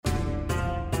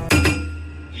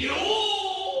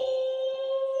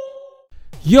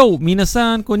Yo,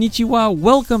 minasan, konnichiwa.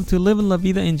 Welcome to Living La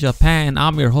Vida in Japan.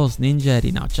 I'm your host, Ninja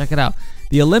Eddie. Now, check it out.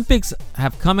 The Olympics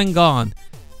have come and gone.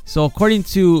 So, according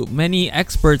to many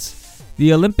experts,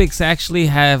 the Olympics actually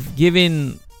have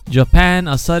given Japan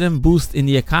a sudden boost in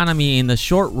the economy in the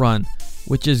short run,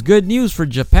 which is good news for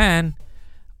Japan.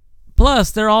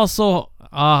 Plus, they're also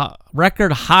a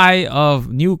record high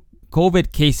of new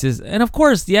COVID cases. And of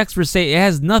course, the experts say it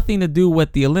has nothing to do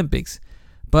with the Olympics.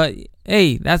 But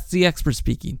hey, that's the expert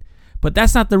speaking. But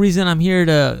that's not the reason I'm here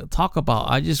to talk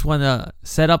about. I just want to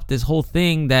set up this whole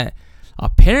thing that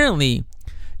apparently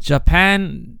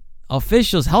Japan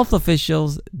officials, health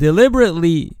officials,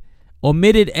 deliberately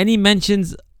omitted any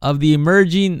mentions of the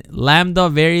emerging Lambda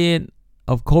variant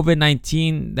of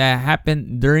COVID-19 that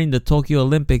happened during the Tokyo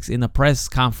Olympics in a press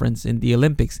conference in the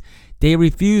Olympics. They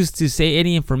refused to say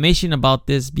any information about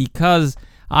this because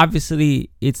obviously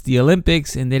it's the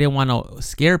Olympics and they didn't want to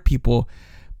scare people.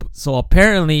 So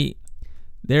apparently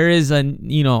there is a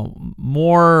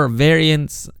more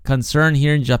variants concern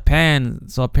here in Japan.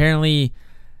 So apparently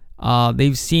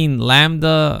they've seen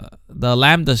the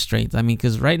Lambda strains. I mean,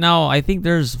 because right now I think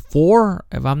there's 4,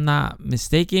 if I'm not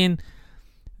mistaken,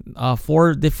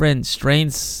 4 different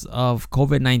strains of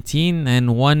COVID-19,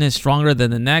 and one is stronger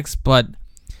than the next. But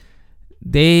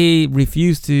they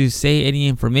refused to say any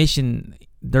information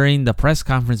during the press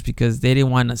conference because they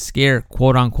didn't want to scare,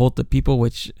 quote unquote, the people,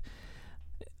 which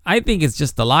I think it's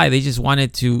just a lie. They just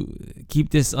wanted to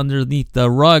keep this underneath the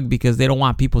rug because they don't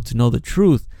want people to know the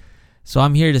truth. So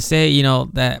I'm here to say,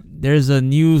 that there's a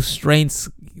new strains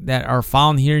that are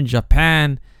found here in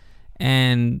Japan,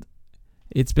 and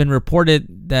it's been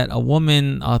reported that a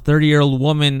woman, a 30-year-old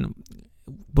woman,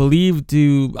 believed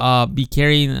to be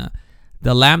carrying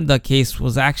the Lambda case,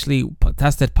 was actually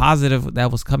tested positive.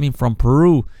 That was coming from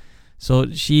Peru.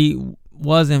 So she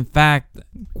was in fact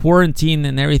quarantined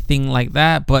and everything like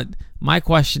that. But my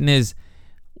question is,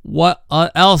 what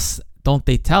else don't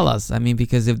they tell us? I mean,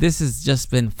 because if this has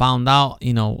just been found out,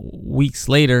 weeks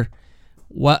later,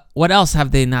 what else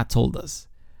have they not told us?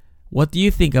 What do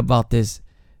you think about this?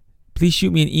 Please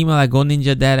shoot me an email at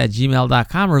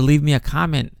goninjadad@gmail.com or leave me a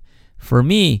comment. For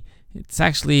me, it's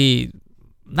actually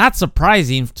not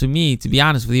surprising to me, to be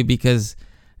honest with you, because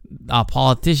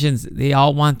politicians, they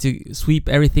all want to sweep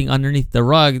everything underneath the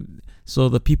rug so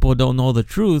the people don't know the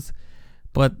truth.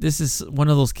 But this is one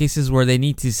of those cases where they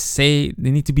need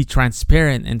to be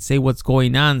transparent and say what's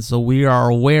going on so we are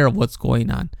aware of what's going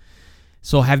on.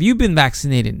 So have you been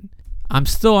vaccinated? I'm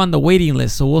still on the waiting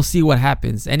list, so we'll see what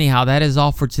happens. Anyhow, that is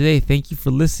all for today. Thank you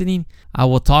for listening. I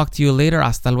will talk to you later.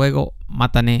 Hasta luego.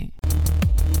 Matane.